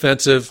enemy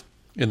offensive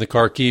in the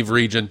Kharkiv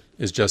region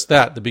is just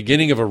that, the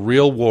beginning of a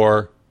real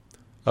war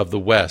of the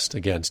West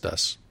against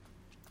us.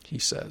 he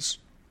says.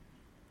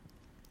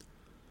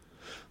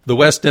 The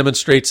West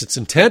demonstrates its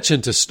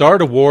intention to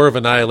start a war of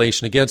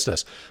annihilation against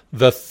us,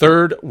 the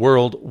Third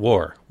World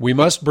War. We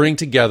must bring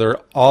together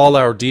all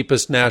our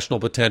deepest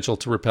national potential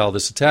to repel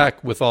this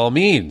attack with all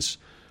means: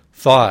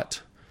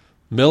 thought,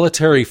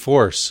 military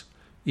force,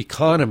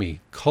 economy,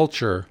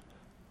 culture,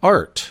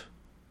 art,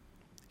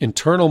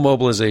 internal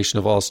mobilization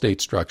of all state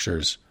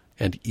structures,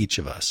 and each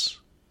of us.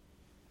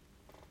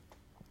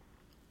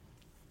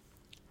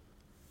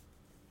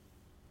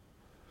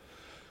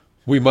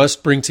 We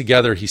must bring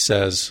together, he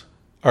says,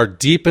 our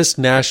deepest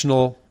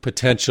national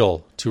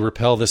potential to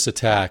repel this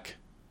attack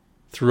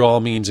through all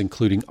means,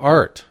 including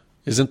art.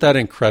 Isn't that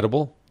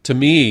incredible? To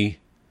me,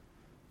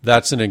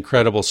 that's an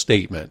incredible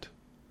statement.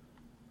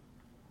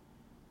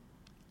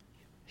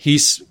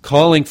 He's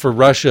calling for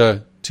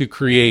Russia to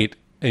create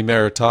a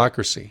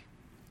meritocracy.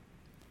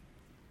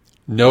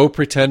 No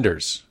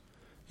pretenders.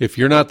 If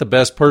you're not the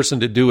best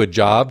person to do a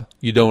job,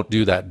 you don't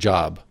do that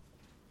job.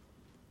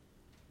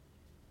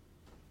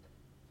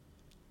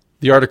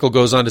 The article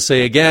goes on to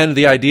say, again,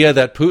 the idea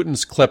that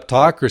Putin's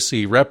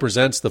kleptocracy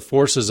represents the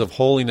forces of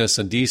holiness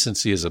and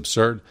decency is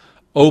absurd.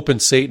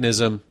 Open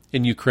Satanism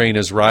in Ukraine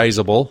is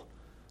risible,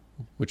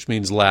 which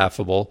means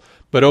laughable,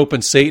 but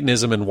open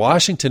Satanism in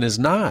Washington is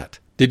not.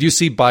 Did you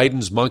see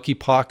Biden's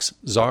monkeypox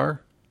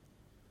czar?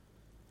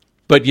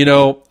 But,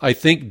 I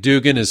think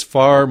Dugin is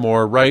far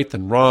more right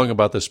than wrong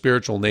about the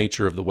spiritual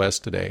nature of the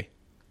West today.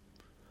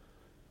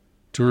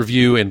 To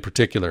review in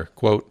particular,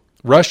 quote,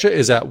 Russia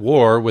is at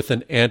war with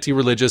an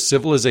anti-religious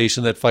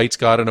civilization that fights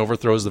God and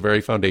overthrows the very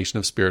foundation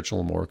of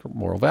spiritual and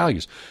moral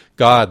values.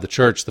 God, the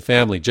church, the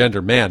family,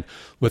 gender, man,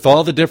 with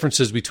all the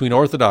differences between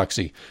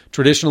orthodoxy,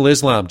 traditional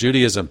Islam,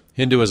 Judaism,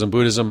 Hinduism,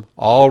 Buddhism,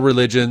 all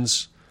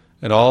religions,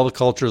 and all the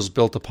cultures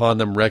built upon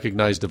them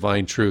recognize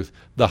divine truth,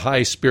 the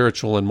high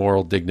spiritual and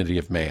moral dignity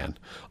of man,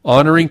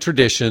 honoring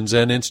traditions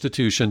and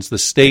institutions, the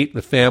state,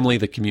 the family,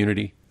 the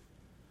community.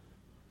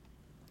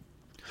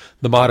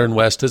 The modern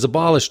West has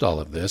abolished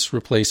all of this,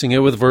 replacing it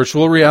with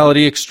virtual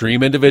reality,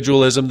 extreme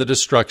individualism, the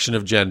destruction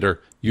of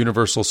gender,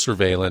 universal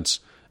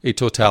surveillance, a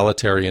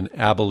totalitarian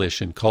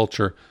abolition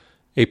culture,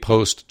 a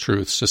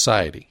post-truth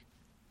society.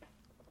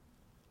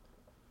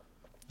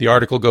 The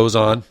article goes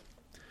on,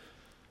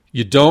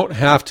 you don't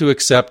have to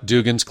accept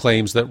Dugin's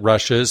claims that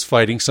Russia is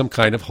fighting some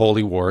kind of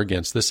holy war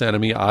against this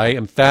enemy. I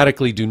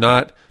emphatically do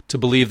not to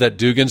believe that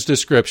Dugin's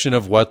description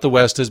of what the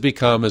West has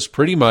become is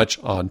pretty much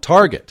on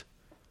target.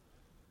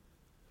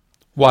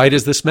 Why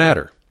does this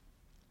matter?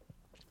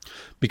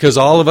 Because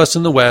all of us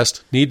in the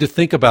West need to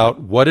think about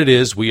what it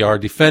is we are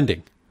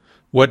defending,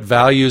 what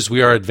values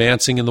we are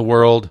advancing in the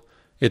world.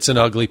 It's an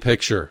ugly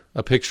picture,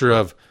 a picture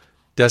of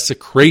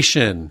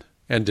desecration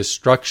and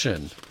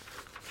destruction.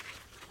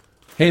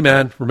 Hey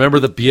man, remember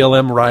the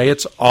BLM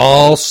riots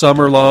all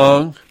summer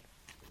long?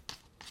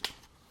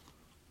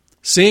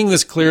 Seeing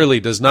this clearly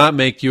does not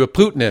make you a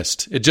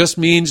Putinist. It just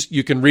means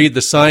you can read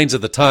the signs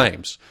of the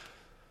times.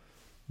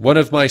 One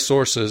of my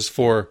sources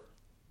for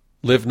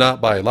Live Not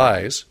by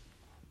Lies,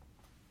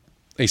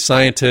 a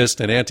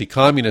scientist and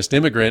anti-communist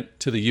immigrant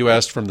to the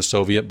U.S. from the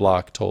Soviet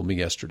bloc, told me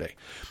yesterday.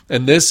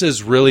 And this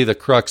is really the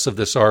crux of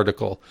this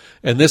article.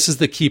 And this is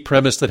the key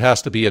premise that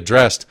has to be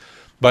addressed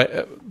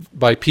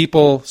by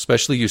people,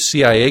 especially you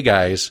CIA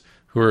guys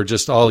who are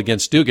just all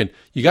against Dugin.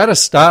 You got to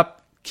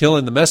stop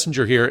killing the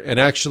messenger here and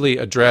actually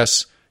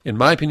address, in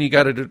my opinion,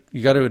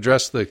 you got to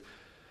address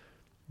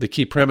the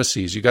key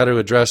premises. You got to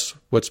address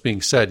what's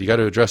being said. You got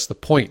to address the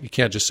point. You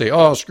can't just say,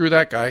 "Oh, screw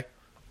that guy."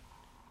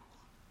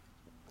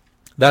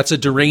 That's a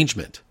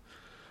derangement.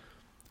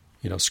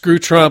 Screw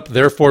Trump,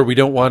 therefore we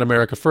don't want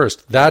America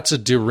first. That's a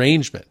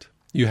derangement.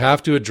 You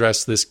have to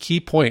address this key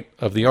point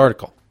of the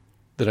article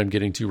that I'm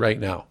getting to right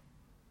now.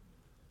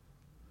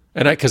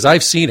 And because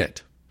I've seen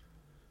it.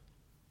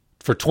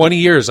 For 20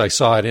 years I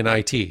saw it in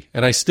IT,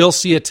 and I still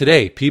see it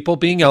today. People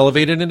being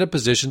elevated into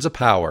positions of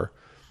power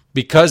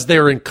because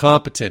they're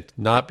incompetent,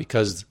 not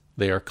because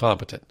they are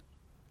competent.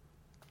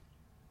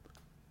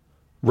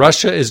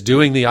 Russia is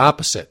doing the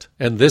opposite,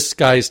 and this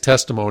guy's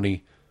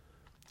testimony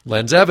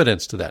lends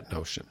evidence to that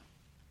notion.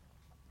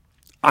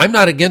 I'm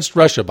not against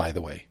Russia, by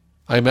the way.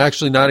 I'm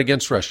actually not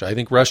against Russia. I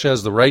think Russia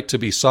has the right to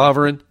be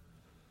sovereign.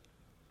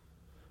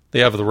 They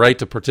have the right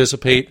to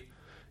participate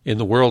in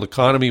the world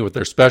economy with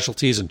their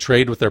specialties and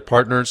trade with their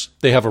partners.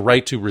 They have a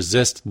right to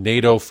resist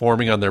NATO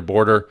forming on their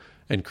border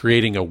and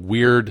creating a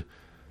weird,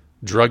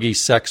 druggy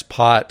sex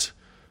pot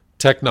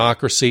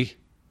technocracy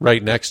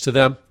right next to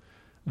them.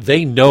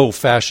 They know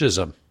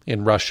fascism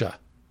in Russia.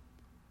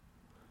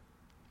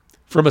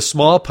 From a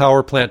small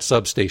power plant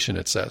substation,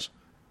 it says,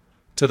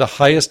 to the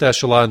highest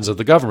echelons of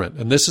the government.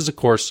 And this is, of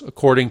course,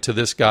 according to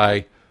this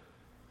guy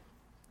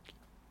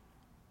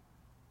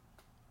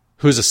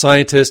who's a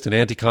scientist and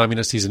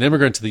anti-communist. He's an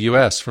immigrant to the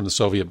U.S. from the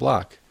Soviet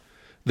bloc.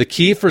 The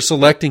key for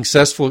selecting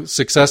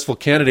successful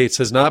candidates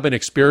has not been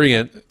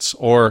experience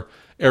or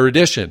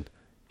erudition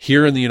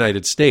here in the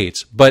United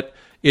States, but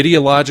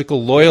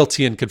ideological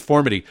loyalty and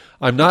conformity.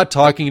 I'm not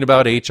talking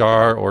about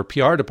HR or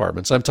PR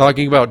departments. I'm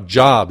talking about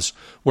jobs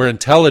where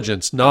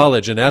intelligence,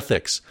 knowledge, and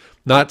ethics,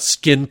 not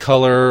skin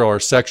color or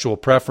sexual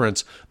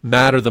preference,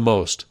 matter the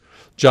most.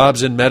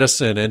 Jobs in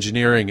medicine,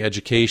 engineering,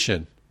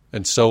 education,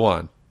 and so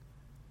on.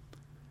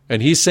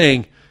 And he's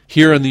saying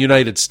here in the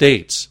United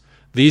States,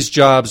 these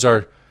jobs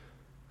are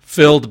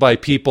filled by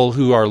people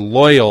who are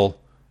loyal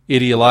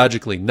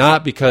ideologically,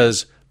 not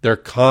because they're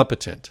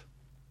competent,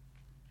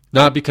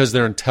 not because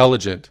they're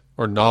intelligent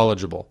or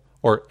knowledgeable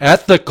or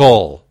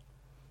ethical.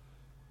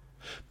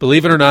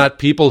 Believe it or not,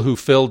 people who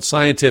filled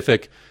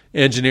scientific,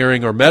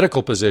 engineering, or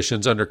medical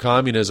positions under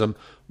communism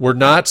were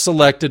not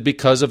selected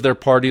because of their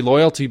party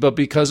loyalty, but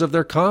because of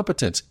their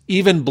competence.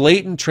 Even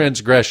blatant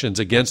transgressions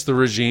against the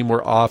regime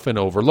were often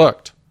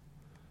overlooked.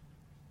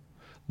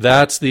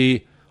 That's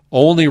the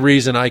only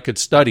reason I could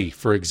study,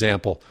 for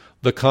example.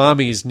 The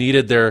commies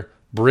needed their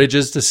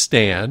bridges to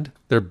stand,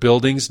 their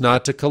buildings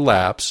not to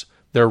collapse,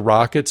 their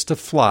rockets to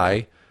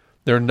fly,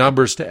 their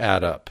numbers to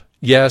add up.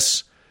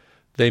 Yes,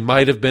 they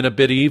might have been a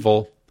bit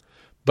evil,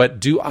 but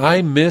do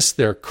I miss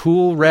their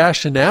cool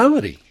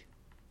rationality?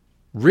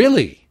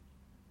 Really?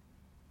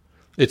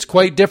 It's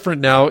quite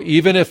different now.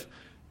 Even if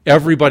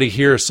everybody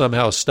here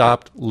somehow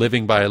stopped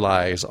living by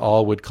lies,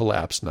 all would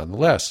collapse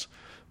nonetheless.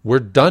 We're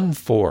done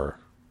for,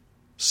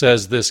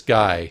 says this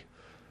guy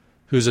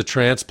who's a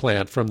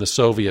transplant from the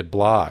Soviet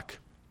bloc,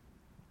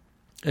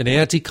 an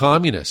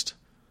anti-communist.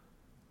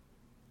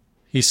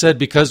 He said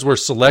because we're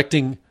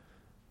selecting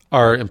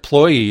our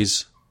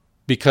employees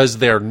because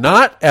they're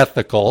not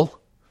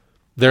ethical,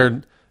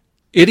 they're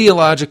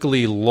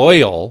ideologically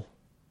loyal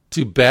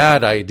to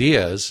bad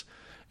ideas,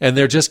 and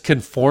they're just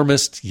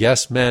conformist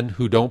yes men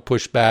who don't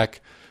push back,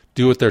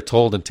 do what they're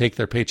told, and take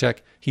their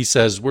paycheck. He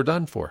says we're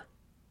done for.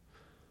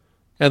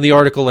 And the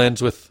article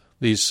ends with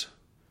these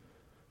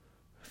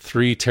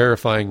 3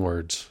 terrifying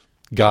words: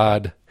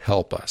 God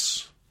help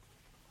us.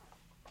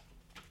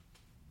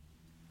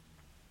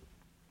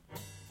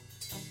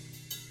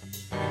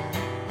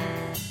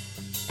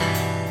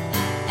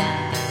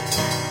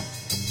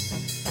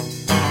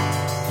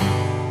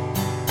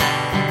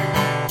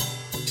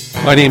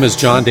 My name is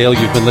John Dale.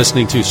 You've been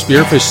listening to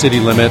Spearfish City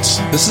Limits.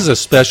 This is a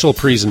special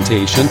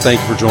presentation. Thank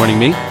you for joining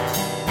me.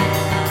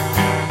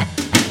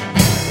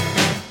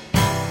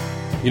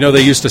 You know,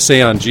 they used to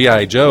say on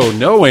G.I. Joe,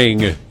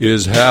 knowing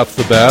is half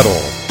the battle.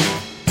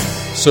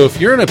 So if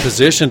you're in a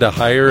position to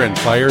hire and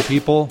fire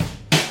people,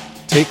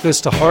 take this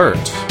to heart.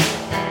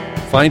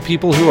 Find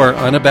people who are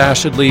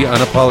unabashedly,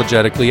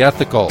 unapologetically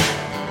ethical,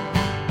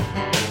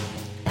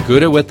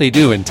 good at what they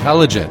do,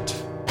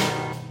 intelligent,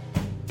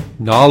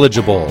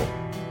 knowledgeable.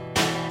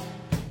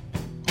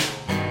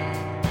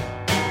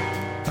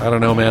 I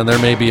don't know, man. There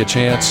may be a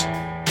chance.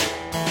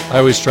 I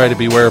always try to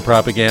beware of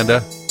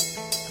propaganda.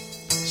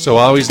 So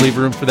always leave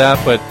room for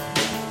that, but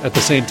at the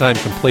same time,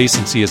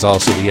 complacency is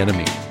also the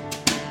enemy.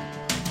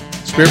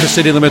 Spearfish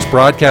City Limits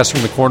broadcasts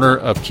from the corner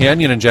of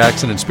Canyon and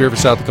Jackson in Spearfish,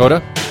 South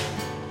Dakota.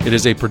 It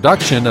is a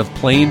production of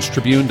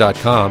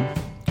PlainsTribune.com.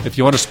 If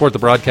you want to support the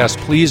broadcast,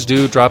 please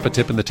do drop a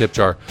tip in the tip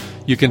jar.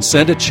 You can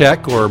send a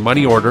check or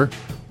money order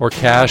or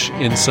cash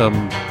in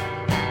some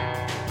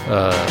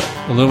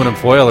aluminum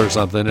foil or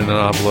something in an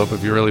envelope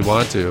if you really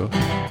want to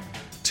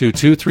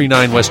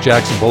 239 West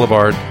Jackson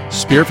Boulevard,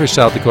 Spearfish,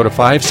 South Dakota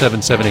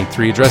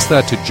 57783. Address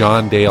that to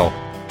John Dale,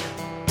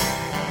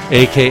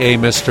 a.k.a.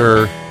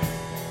 Mr.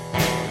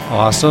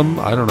 Awesome.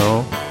 I don't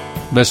know.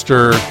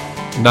 Mr.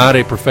 Not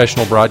a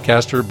professional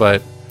broadcaster,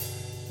 but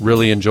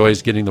really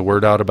enjoys getting the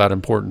word out about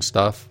important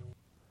stuff.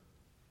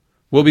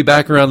 We'll be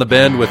back around the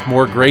bend with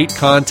more great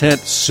content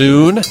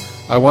soon.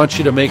 I want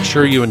you to make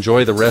sure you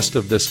enjoy the rest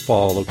of this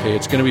fall, okay?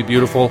 It's going to be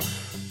beautiful,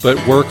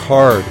 but work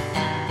hard.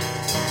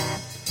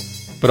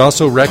 But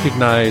also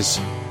recognize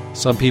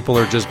some people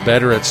are just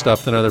better at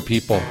stuff than other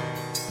people.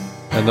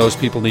 And those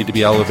people need to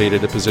be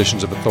elevated to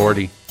positions of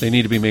authority. They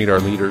need to be made our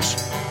leaders.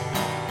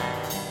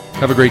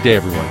 Have a great day,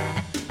 everyone.